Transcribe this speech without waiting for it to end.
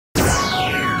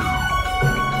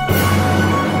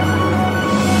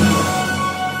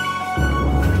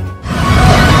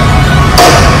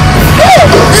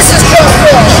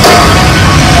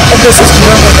this is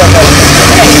normal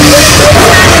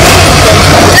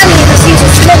Studying the disease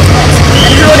of smallpox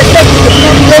and how it affected the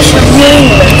population of New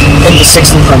England in the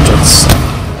 1600s.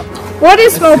 What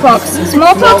is smallpox?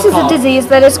 Smallpox is a disease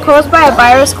that is caused by a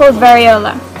virus called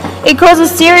variola. It causes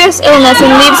serious illness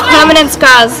and leaves permanent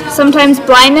scars, sometimes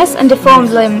blindness and deformed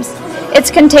limbs.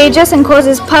 It's contagious and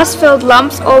causes pus-filled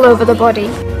lumps all over the body.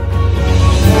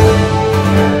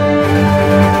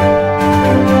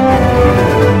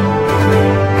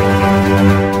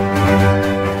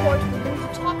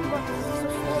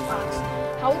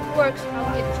 How it works, how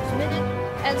it gets transmitted,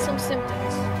 and some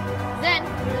symptoms. Then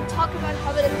we're going to talk about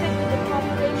how it affected the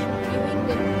population of New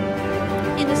England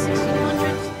in the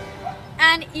 1600s,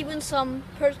 and even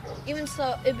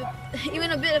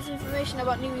a bit of information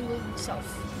about New England itself.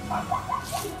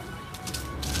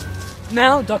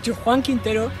 Now, Dr. Juan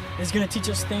Quintero is going to teach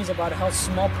us things about how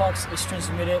smallpox is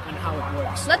transmitted and how it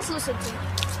works. Let's listen to it.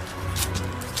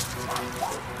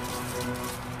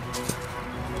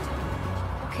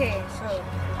 Okay, so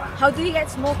how do you get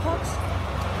smallpox?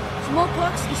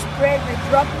 Smallpox is spread by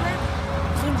droplet,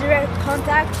 indirect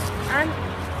contact, and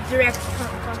direct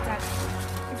contact.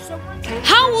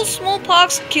 How will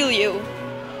smallpox kill you?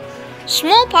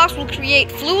 Smallpox will create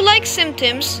flu-like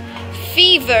symptoms,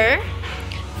 fever,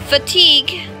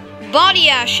 fatigue, body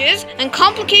ashes, and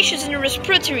complications in the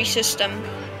respiratory system.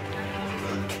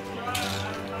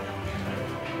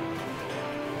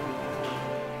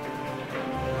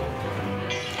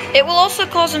 It will also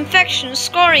cause infection,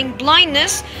 scarring,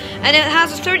 blindness, and it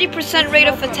has a 30% rate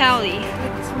of fatality.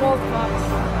 With smallpox,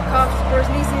 coughs, or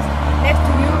sneezes next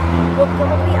to you will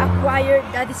probably acquire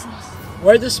that disease.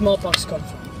 Where does smallpox come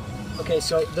from? Okay,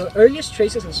 so the earliest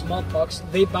traces of smallpox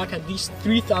date back at least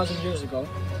 3,000 years ago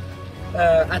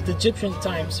at the Egyptian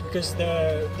times, because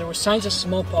there were signs of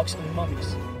smallpox in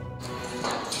mummies.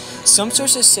 Some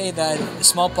sources say that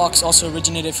smallpox also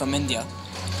originated from India.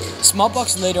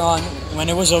 Smallpox later on, when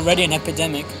it was already an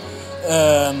epidemic,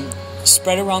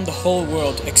 spread around the whole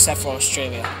world except for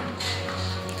Australia.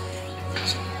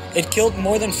 It killed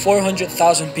more than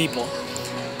 400,000 people,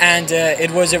 and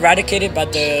it was eradicated by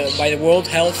the World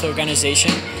Health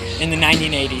Organization in the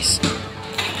 1980s.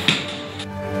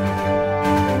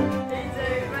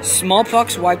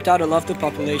 Smallpox wiped out a lot of the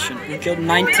population and killed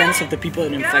 9/10 of the people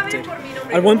it infected.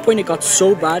 At one point it got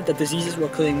so bad that diseases were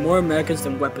killing more Americans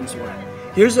than weapons were.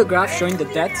 Here's a graph showing the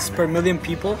deaths per million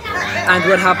people and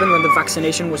what happened when the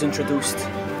vaccination was introduced.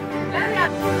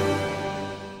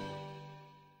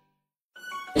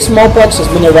 Smallpox has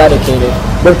been eradicated,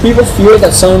 but people fear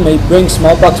that someone may bring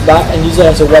smallpox back and use it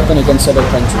as a weapon against other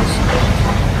countries.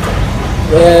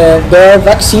 There are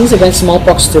vaccines against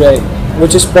smallpox today,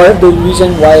 which is part of the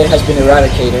reason why it has been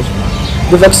eradicated.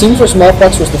 The vaccine for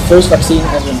smallpox was the first vaccine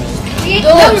ever made. Create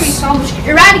calories to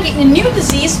eradicate the new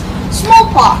disease,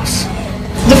 smallpox.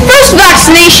 The first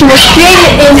vaccination was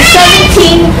created in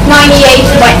 1798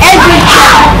 by Edward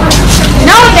Jenner.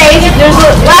 Nowadays, there's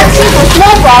a vaccine for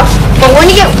smallpox, but when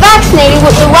you get vaccinated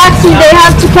with the vaccine, they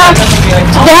have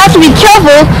to be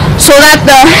careful so that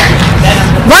the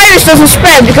virus doesn't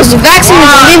spread, because the vaccine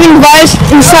is a living virus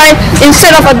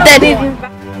instead of a dead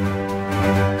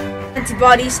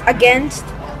antibodies against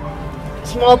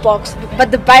smallpox, but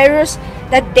the virus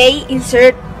that they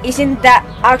insert isn't the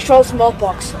actual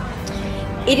smallpox.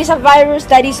 It is a virus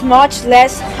that is much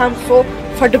less harmful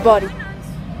for the body.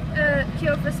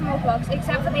 Cure for smallpox,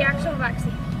 except for the actual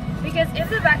vaccine. Because if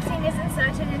the vaccine is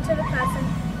inserted into the person,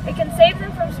 it can save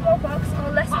them from smallpox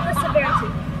or lessen the severity.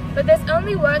 But this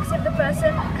only works if the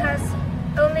person has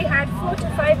only had 4 to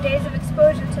 5 days of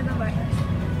exposure to the virus.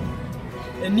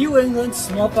 In New England,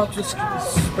 smallpox was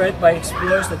spread by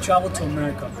explorers that traveled to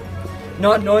America,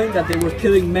 not knowing that they were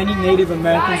killing many Native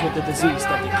Americans with the disease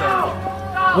that they carried.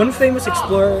 One famous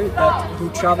explorer who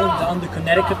traveled down the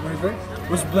Connecticut River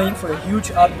was blamed for a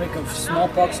huge outbreak of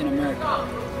smallpox in America.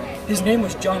 His name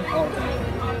was John Alden.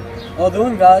 Although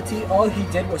in reality, all he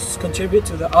did was contribute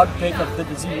to the outbreak of the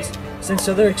disease, since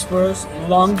other explorers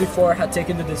long before had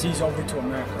taken the disease over to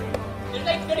America.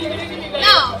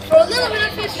 Now, for a little bit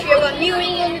of history about New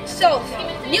England itself.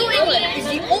 New England is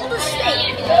the oldest state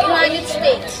in the United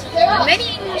States. Many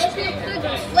English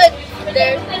pilgrims fled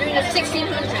there during the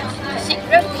 1600s to seek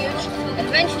refuge, and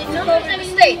eventually took over the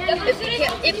state,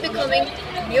 it becoming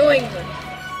New England.